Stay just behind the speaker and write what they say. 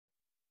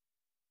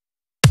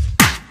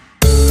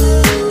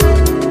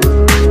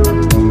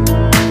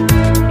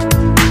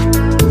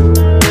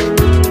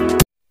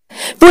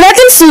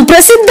पुण्यातील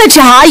सुप्रसिद्ध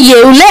चहा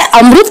येवले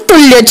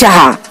अमृततुल्य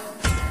चहा।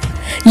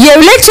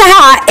 येवले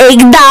चहा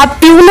एकदा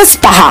पिऊनच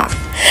पहा।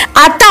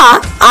 आता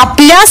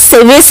आपल्या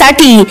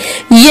सेवेसाठी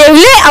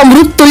येवले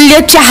अमृततुल्य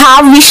चहा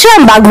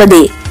विश्रामबाग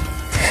मध्ये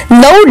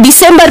 9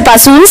 डिसेंबर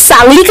पासून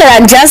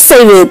सांगलीकरांच्या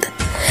सेवेत।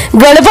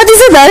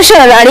 गणपतीचे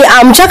दर्शन आणि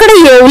आमच्याकडे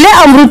येवले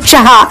अमृत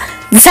चहा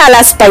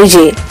झालाच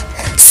पाहिजे।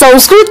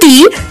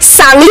 संस्कृती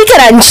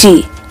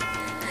सांगलीकरांची,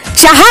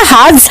 चहा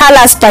हा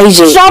झालाच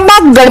पाहिजे।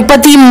 विश्रामबाग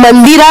गणपती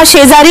मंदिरा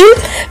शेजारील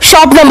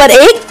शॉप नंबर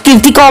 1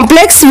 कीर्ती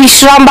कॉम्प्लेक्स,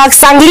 विश्रामबाग,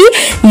 सांगली।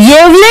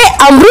 येवले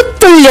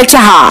अमृततुल्य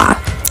चहा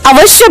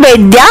अवश्य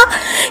भेट द्या।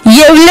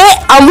 येवले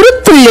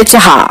अमृततुल्य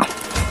चहा।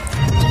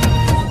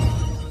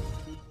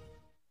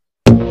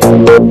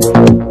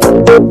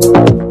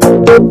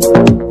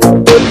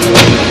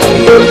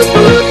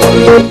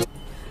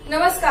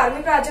 नमस्कार,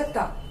 मी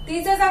प्राजक्ता।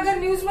 तीजा जागर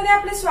न्यूज मध्ये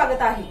आपले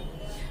स्वागत आहे।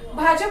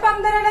 भाजप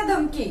आमदाराला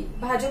धमकी।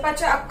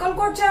 भाजपाचे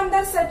अक्कलकोटचे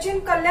आमदार सचिन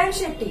कल्याण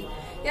शेट्टी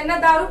यांना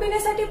दारू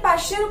पिण्यासाठी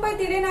 500 रुपये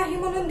दिले नाही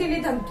म्हणून दिली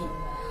धमकी।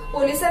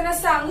 पोलिसांना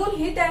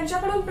सांगूनही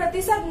त्यांच्याकडून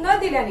प्रतिसाद न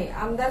दिल्याने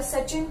आमदार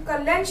सचिन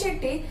कल्याण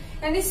शेट्टी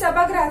यांनी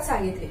सभागृहात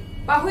सांगितले।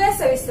 पाहूया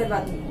सविस्तर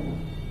बातमी।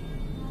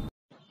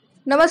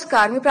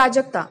 नमस्कार, मी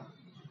प्राजक्ता।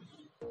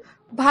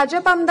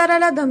 भाजप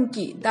आमदाराला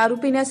धमकी। दारू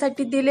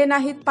पिण्यासाठी दिले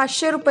नाहीत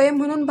 500 रुपये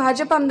म्हणून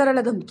भाजप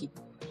आमदाराला धमकी।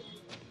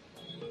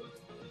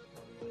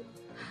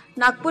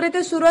 नागपूर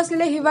येथे सुरू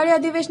असलेल्या हिवाळी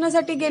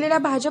अधिवेशनासाठी गेलेल्या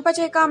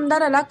भाजपाच्या एका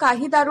आमदाराला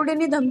काही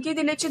दारुड्यांनी धमकी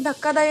दिल्याची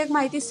धक्कादायक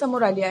माहिती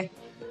समोर आली आहे।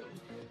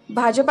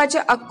 भाजपाचे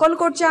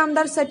अक्कलकोटचे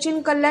आमदार सचिन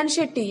कल्याण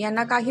शेट्टी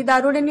यांना काही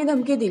दारुड्यांनी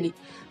धमकी दिली।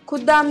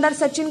 खुद्द आमदार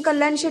सचिन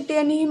कल्याण शेट्टी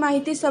यांनी ही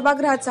माहिती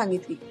सभागृहात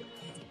सांगितली।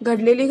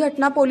 घडलेली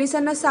घटना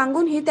पोलिसांना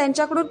सांगूनही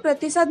त्यांच्याकडून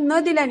प्रतिसाद न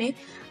दिल्याने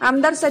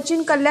आमदार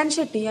सचिन कल्याण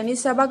शेट्टी यांनी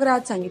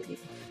सभागृहात सांगितले।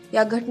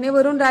 या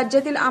घटनेवरून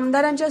राज्यातील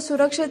आमदारांच्या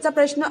सुरक्षेचा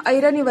प्रश्न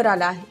ऐरणीवर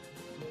आला आहे।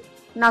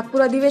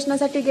 नागपूर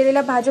अधिवेशनासाठी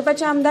गेलेल्या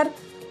भाजपाचे आमदार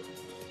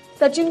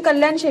सचिन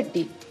कल्याण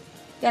शेट्टी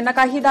यांना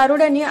काही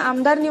दारुड्यांनी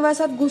आमदार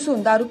निवासात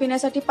घुसून दारू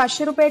पिण्यासाठी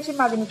 500 रुपयाची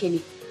मागणी केली।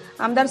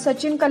 आमदार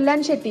सचिन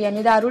कल्याण शेट्टी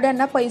यांनी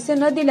दारुड्यांना पैसे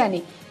न दिल्याने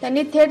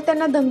त्यांनी थेट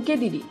त्यांना धमकी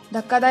दिली।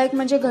 धक्कादायक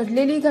म्हणजे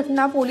घडलेली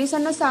घटना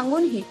पोलिसांना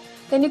सांगूनही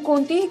त्यांनी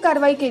कोणतीही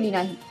कारवाई केली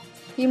नाही।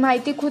 ही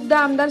माहिती खुद्द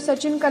आमदार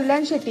सचिन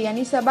कल्याण शेट्टी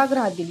यांनी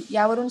सभागृहात दिली।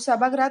 यावरून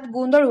सभागृहात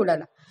गोंधळ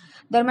उडाला।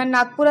 दरम्यान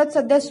नागपुरात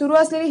सध्या सुरू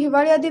असलेले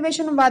हिवाळी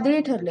अधिवेशन वादळी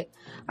ठरले।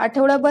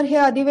 आठवडाभर हे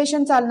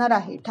अधिवेशन चालणार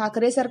आहे।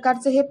 ठाकरे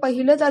सरकारचे हे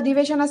पहिलेच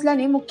अधिवेशन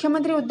असल्याने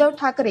मुख्यमंत्री उद्धव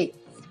ठाकरे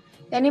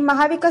यांनी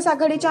महाविकास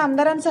आघाडीच्या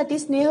आमदारांसाठी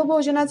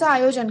स्नेहभोजनाचं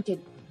आयोजन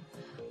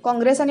केले।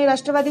 काँग्रेस आणि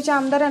राष्ट्रवादीच्या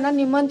आमदारांना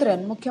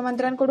निमंत्रण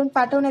मुख्यमंत्र्यांकडून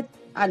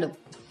पाठवण्यात आलं,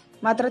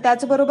 मात्र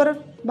त्याचबरोबर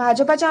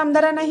भाजपाच्या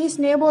आमदारांनाही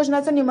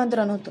स्नेहभोजनाचं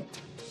निमंत्रण होतं।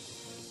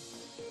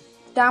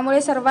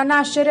 त्यामुळे सर्वांना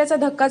आश्चर्याचा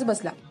धक्काच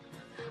बसला।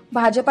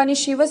 भाजप आणि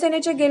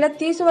शिवसेनेचे गेल्या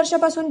 30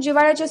 वर्षापासून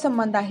जिव्हाळ्याचे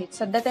संबंध आहेत।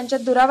 सध्या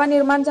त्यांच्यात दुरावा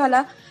निर्माण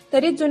झाला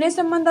तरी जुने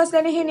संबंध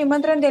असल्याने हे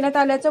निमंत्रण देण्यात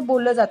आल्याचं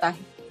बोललं जात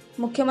आहे।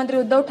 मुख्यमंत्री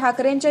उद्धव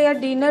ठाकरेंच्या या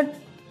डिनर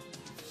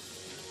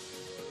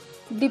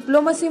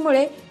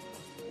डिप्लोमसीमुळे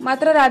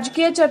मात्र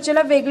राजकीय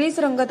चर्चेला वेगळीच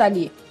रंगत आली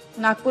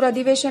आहे। नागपूर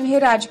अधिवेशन हे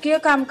राजकीय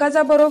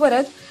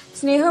कामकाजाबरोबरच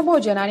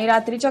स्नेहभोजन आणि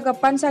रात्रीच्या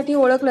गप्पांसाठी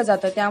ओळखलं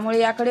जातं, त्यामुळे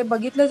याकडे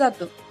बघितलं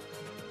जातं।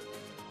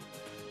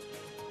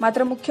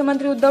 मात्र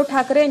मुख्यमंत्री उद्धव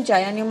ठाकरेंच्या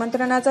या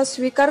निमंत्रणाचा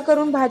स्वीकार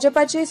करून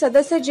भाजपाचे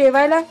सदस्य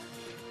जेवायला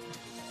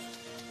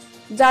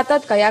जातात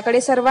का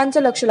याकडे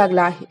सर्वांचं लक्ष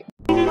लागलं आहे।